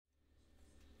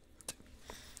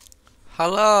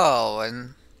Hello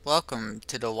and welcome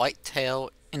to the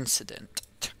Whitetail Incident.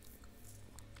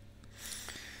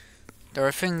 There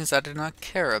are things I do not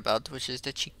care about, which is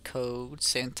the cheat code,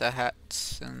 Santa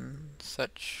hats, and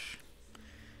such.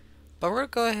 But we're gonna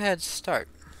go ahead and start.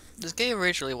 This game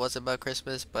originally was about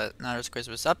Christmas, but now there's a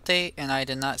Christmas update, and I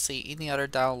did not see any other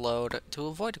download to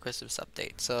avoid the Christmas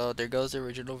update. So there goes the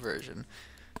original version.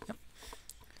 Yep.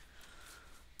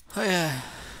 Oh yeah.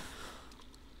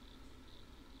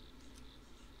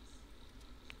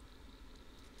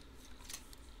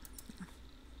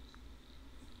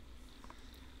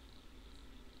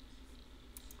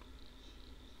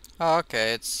 Oh,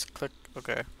 okay, it's click.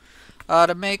 Okay.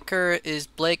 The maker is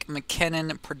Blake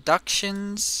McKinnon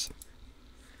Productions,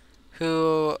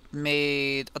 who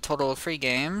made a total of 3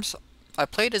 games. I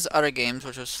played his other games,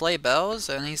 which was Sleigh Bells,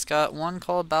 and he's got one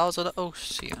called Battles of the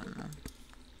Ocean.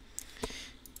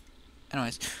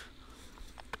 Anyways,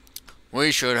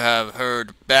 We should have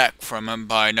heard back from him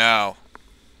by now.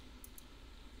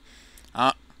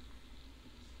 Uh,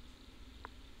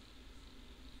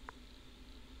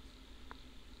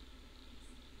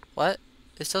 what?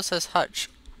 It still says Hutch.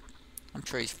 I'm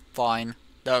sure he's fine.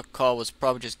 that call was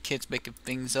probably just kids making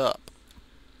things up.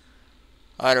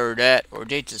 Either that or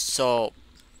they just saw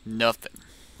nothing.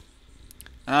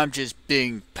 I'm just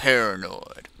being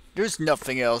paranoid. There's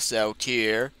nothing else out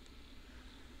here.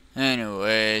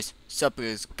 Anyways, something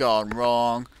has gone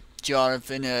wrong.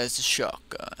 Johnathan has a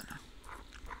shotgun.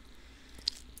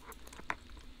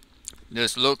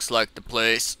 This looks like the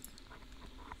place.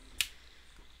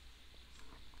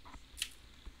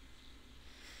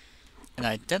 An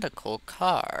identical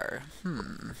car.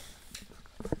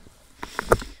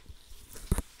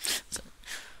 So,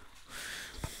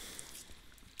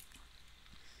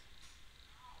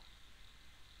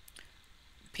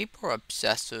 people are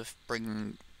obsessed with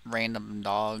bringing random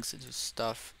dogs into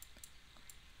stuff.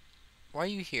 Why are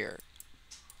you here?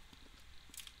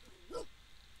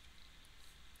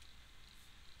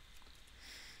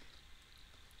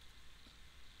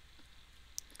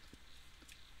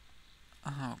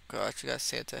 Oh gosh, you got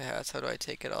Santa hats. How do I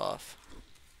take it off?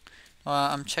 Well,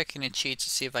 I'm checking the cheats to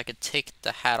see if I could take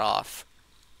the hat off.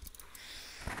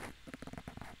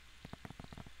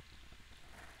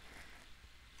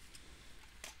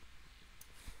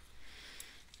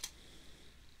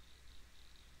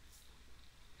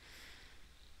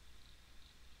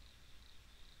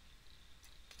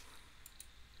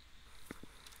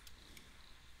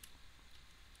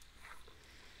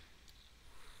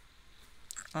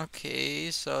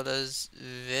 Okay, so does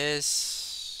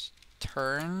this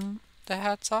turn the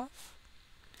hats off?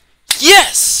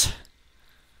 Yes!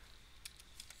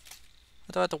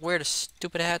 I don't have to wear the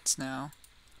stupid hats now.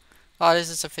 Oh, this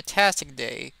is a fantastic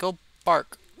day. Go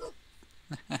bark.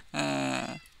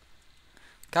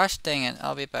 Gosh dang it,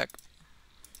 I'll be back.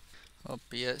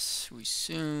 OBS,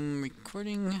 resume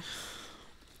recording.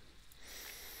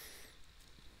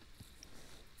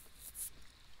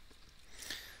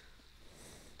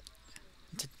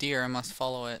 It's a deer, I must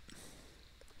follow it.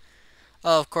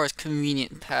 Oh, of course,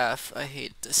 convenient path. I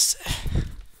hate this.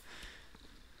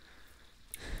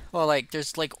 Well, like,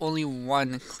 there's like only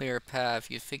one clear path.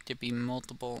 You'd think there'd be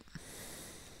multiple.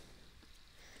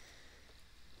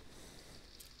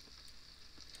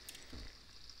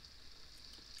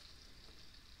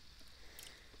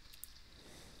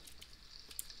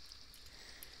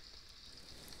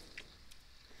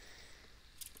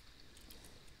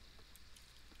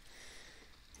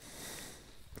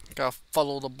 Gotta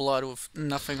follow the blood with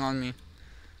nothing on me.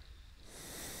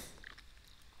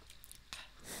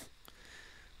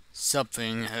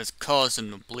 Something has caused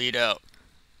him to bleed out.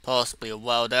 Possibly a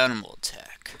wild animal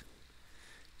attack.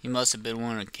 He must have been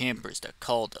one of the campers that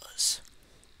called us.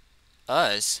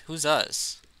 Us? Who's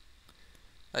us?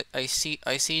 I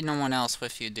see no one else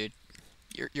with you, dude.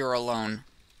 You're alone.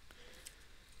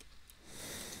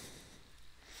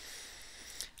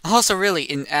 Also, really,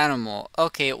 an animal.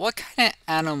 Okay, what kind of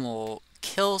animal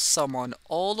kills someone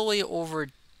all the way over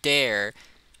there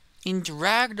and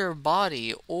drag their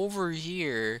body over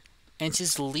here and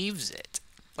just leaves it?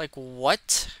 Like,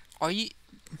 what? Are you...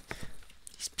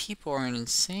 These people are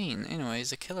insane.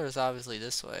 Anyways, the killer is obviously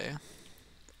this way.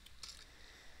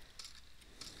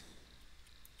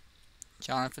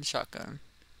 Johnathan shotgun.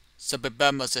 Something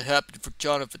bad must have happened for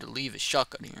Johnathan to leave his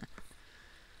shotgun here.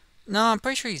 No, I'm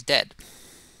pretty sure he's dead.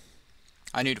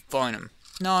 I need to find him.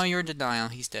 No, you're in denial.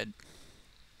 He's dead.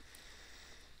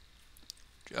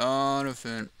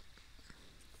 Johnathan.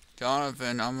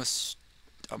 Johnathan,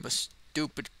 I'm a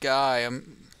stupid guy.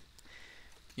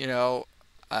 You know,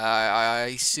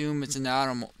 I assume it's an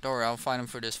animal. Don't worry, I'll find him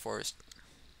for this forest.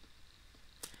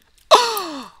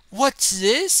 What's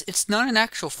this? It's not an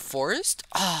actual forest?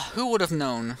 Ah, who would have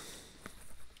known?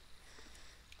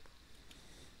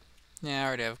 Yeah, I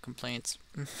already have complaints.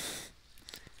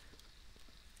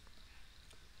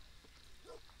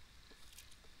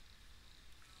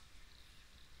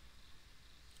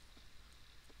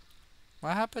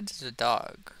 What happened to the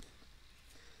dog?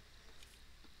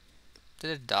 Did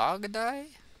the dog die?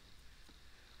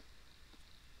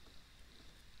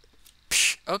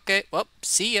 Psh, okay, well,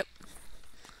 see ya.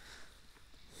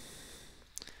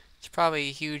 It's probably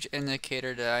a huge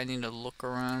indicator that I need to look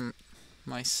around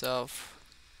myself.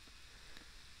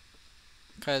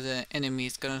 Because an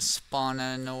enemy's gonna spawn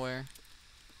out of nowhere.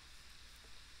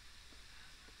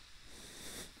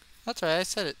 That's right, I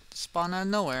said it. Spawn out of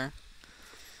nowhere.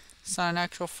 It's not an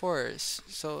actual forest,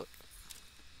 so...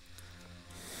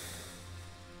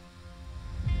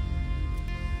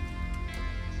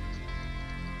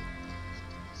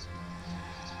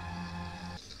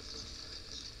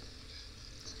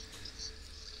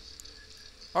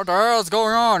 What the hell's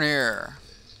going on here?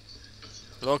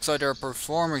 Looks like they're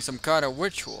performing some kind of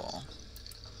ritual.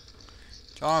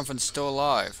 Johnathan's still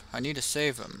alive. I need to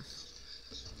save him.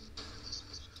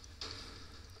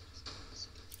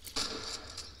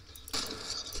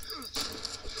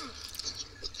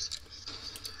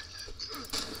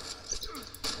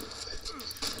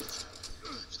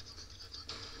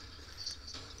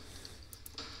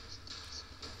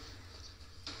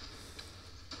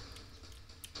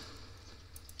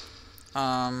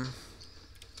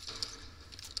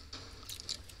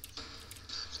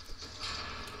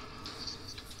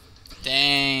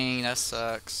 Dang, that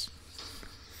sucks.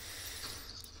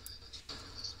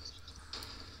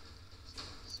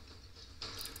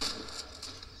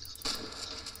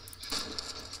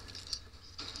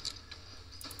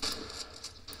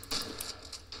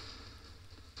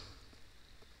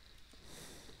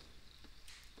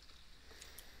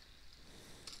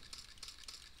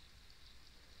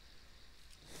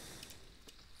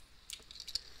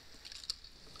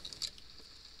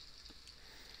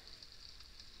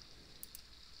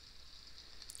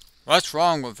 What's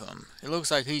wrong with him? It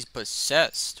looks like he's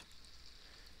possessed.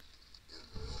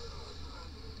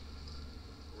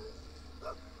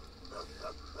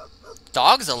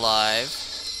 Dog's alive.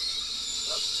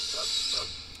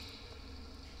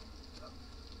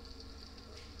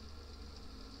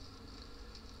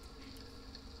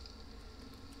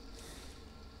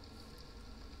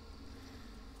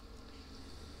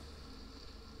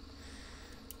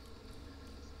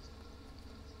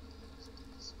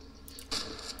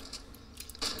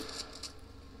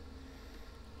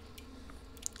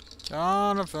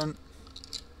 Johnathan.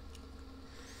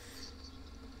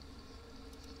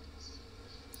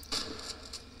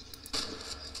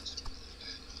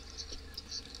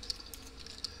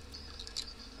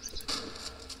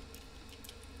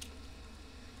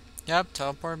 Yep,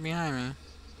 teleport behind me.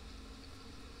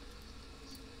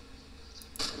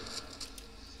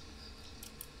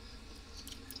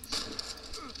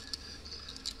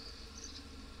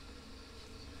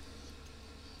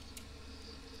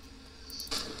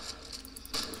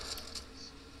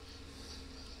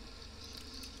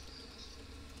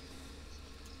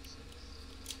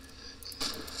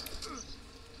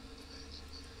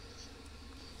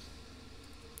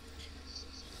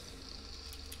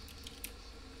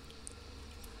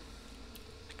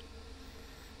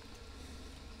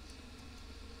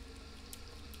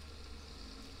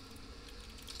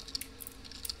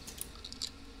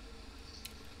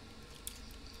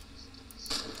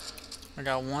 I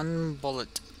got one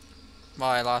bullet. Well,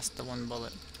 I lost the one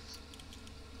bullet.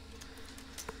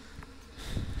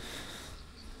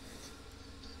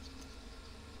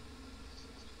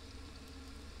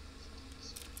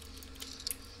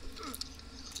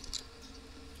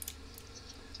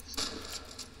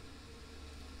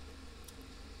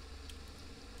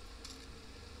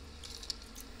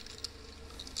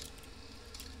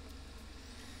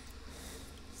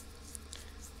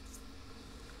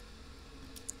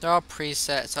 They're all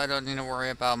preset, so I don't need to worry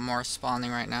about more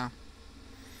spawning right now.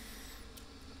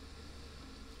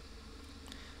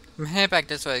 I'm heading back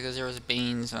this way because there was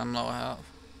beans and I'm low health.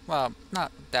 Well,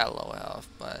 not that low health,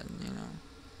 but you know.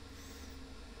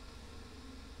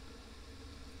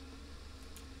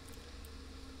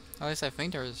 At least I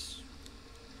think there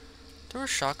were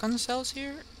shotgun cells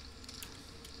here?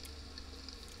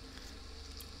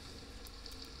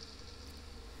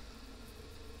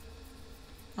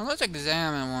 Now let's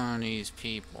examine one of these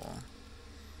people.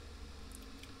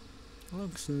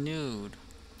 Looks nude.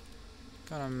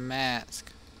 Got a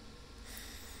mask.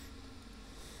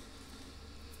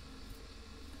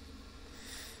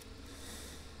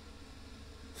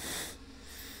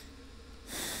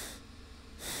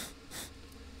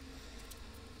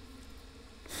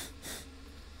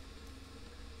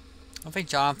 I think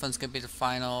Jonathan's gonna be the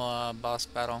final boss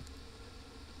battle.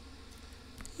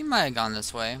 He might have gone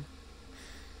this way.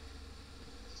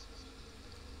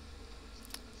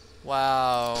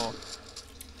 Wow.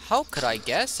 How could I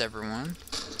guess, everyone?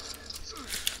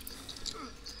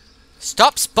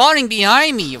 Stop spawning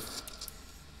behind me, you...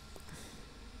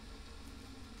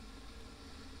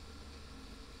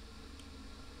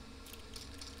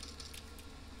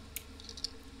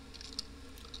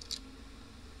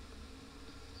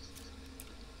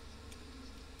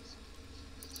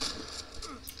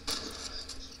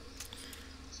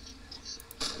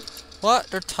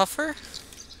 What? They're tougher?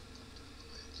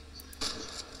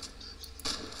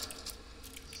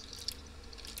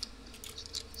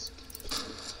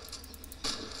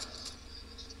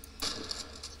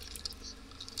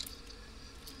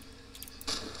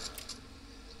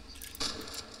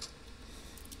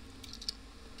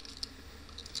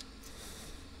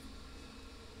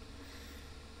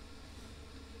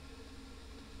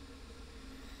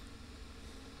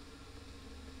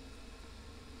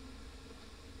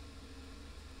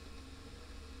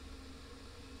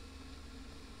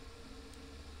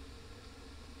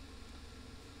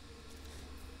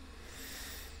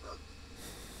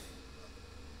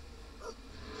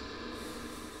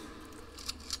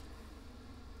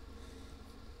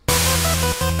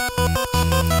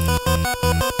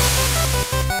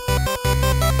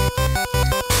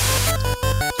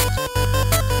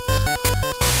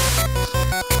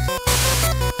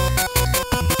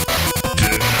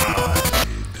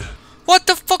 What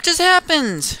the fuck just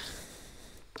happened?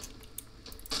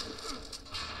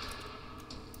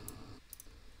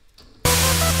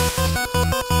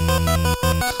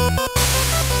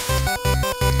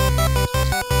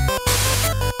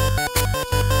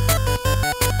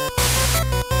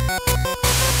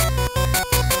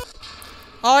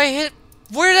 Oh, I hit...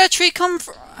 Where did that tree come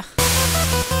from?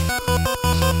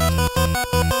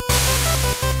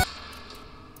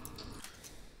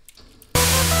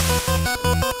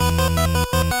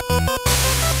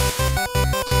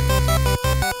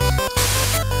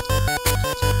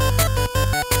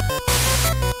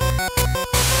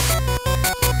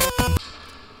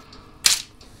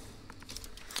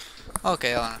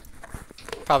 Okay, hold on.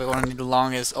 Probably one of the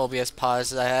longest OBS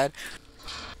pauses I had.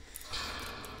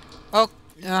 Oh,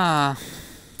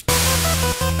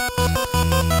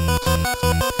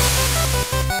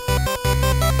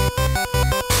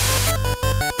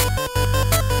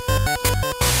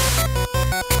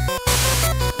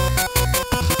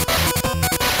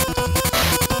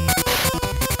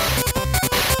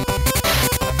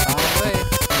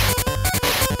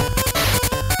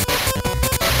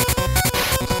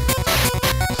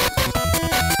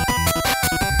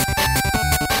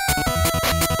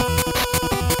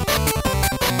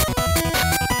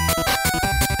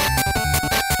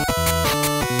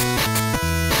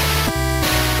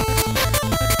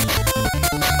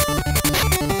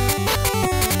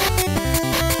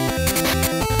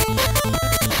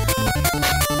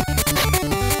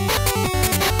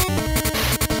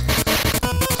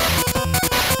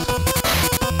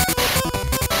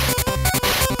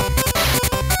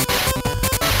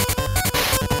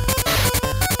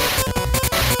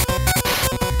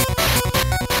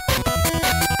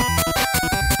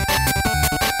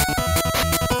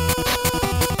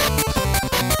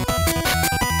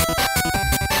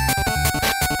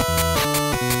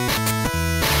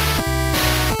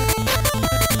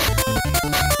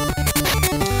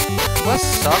 what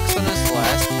sucks on this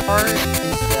last part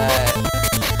is that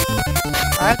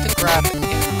I have to grab ammo.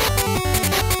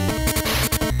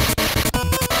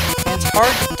 And it's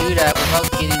hard to do that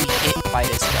without getting hit by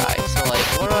this guy. So like,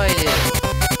 what do I do?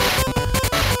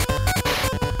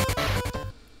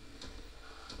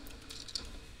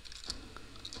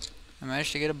 I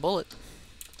managed to get a bullet.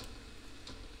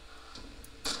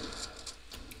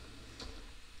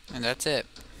 And that's it.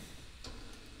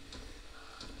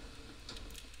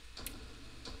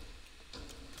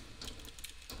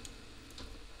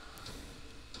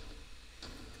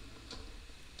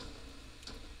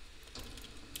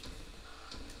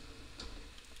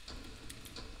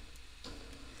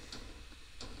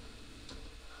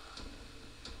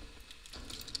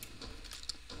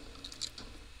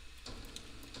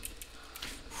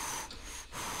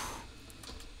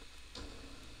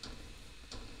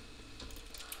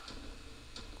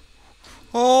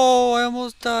 Oh, I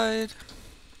almost died.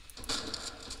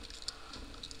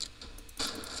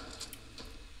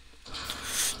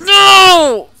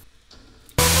 No!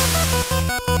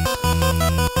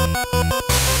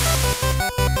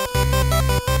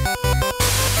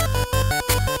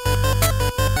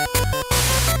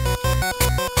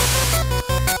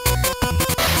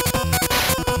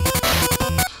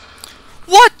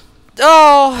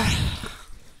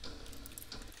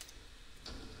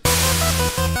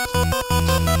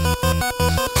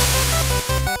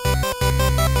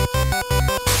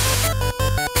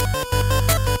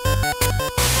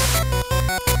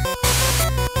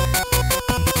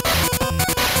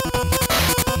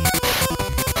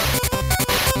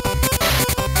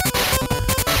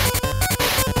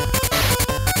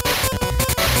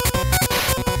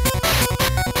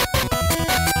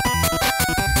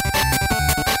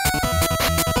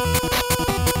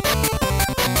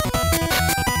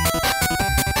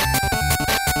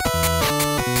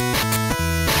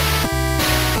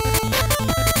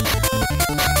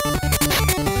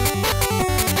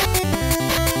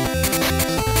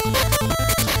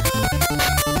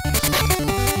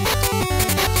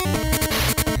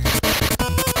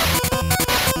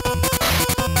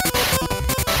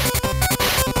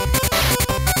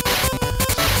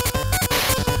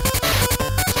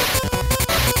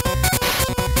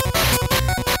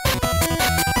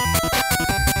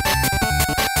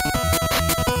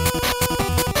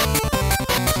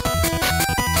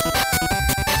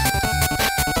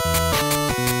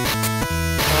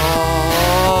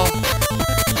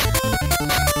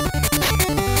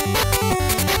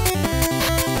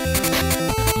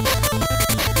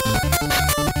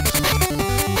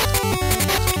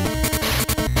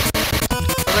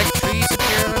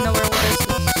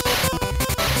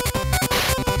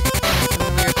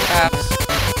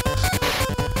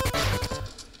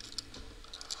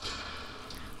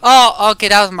 Oh, okay,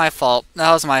 that was my fault.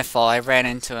 That was my fault. I ran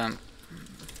into him.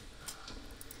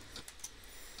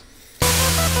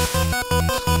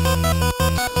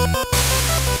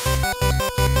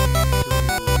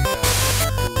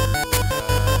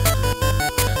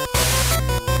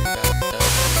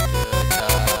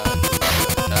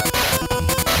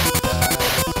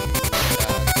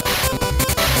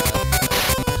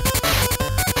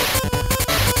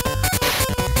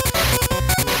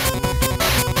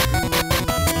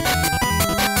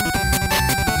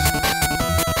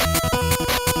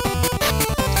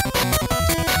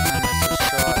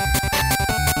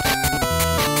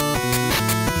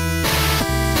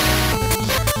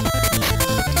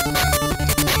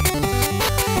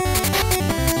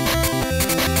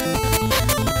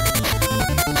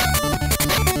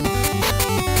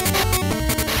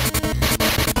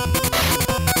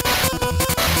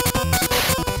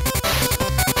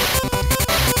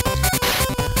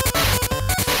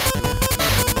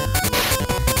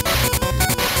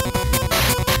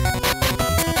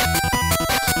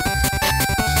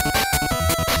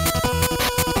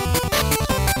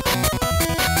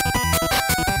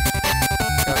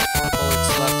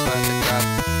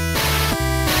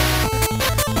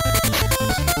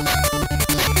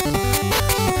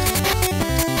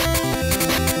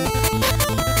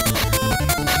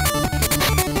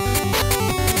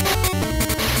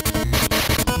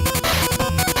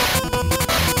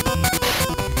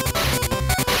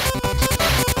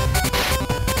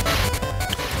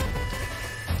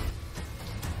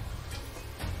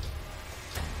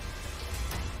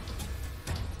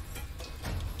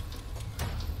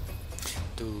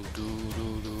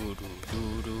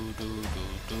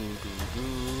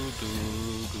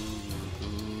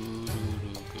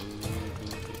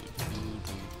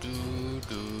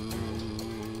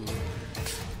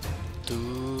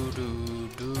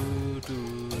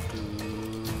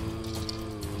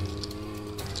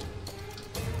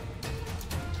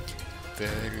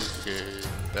 Versus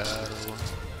battle,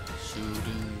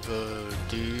 shooting the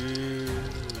deer,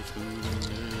 shooting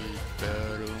this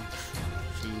battle,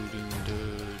 shooting the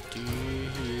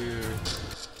deer.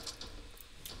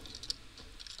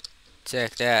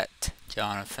 Check that,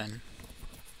 Johnathan.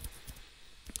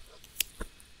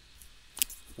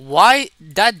 Why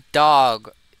that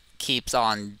dog keeps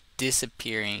on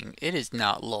disappearing? It is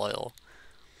not loyal.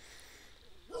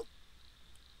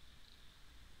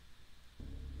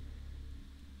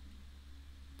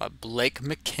 By Blake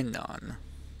McKinnon.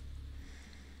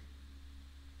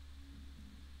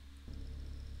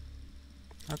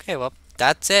 Okay, well,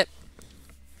 that's it.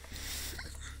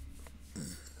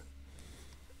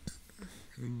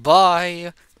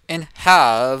 Bye, and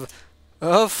have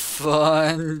a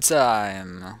fun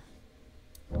time.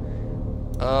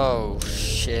 Oh,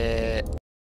 shit.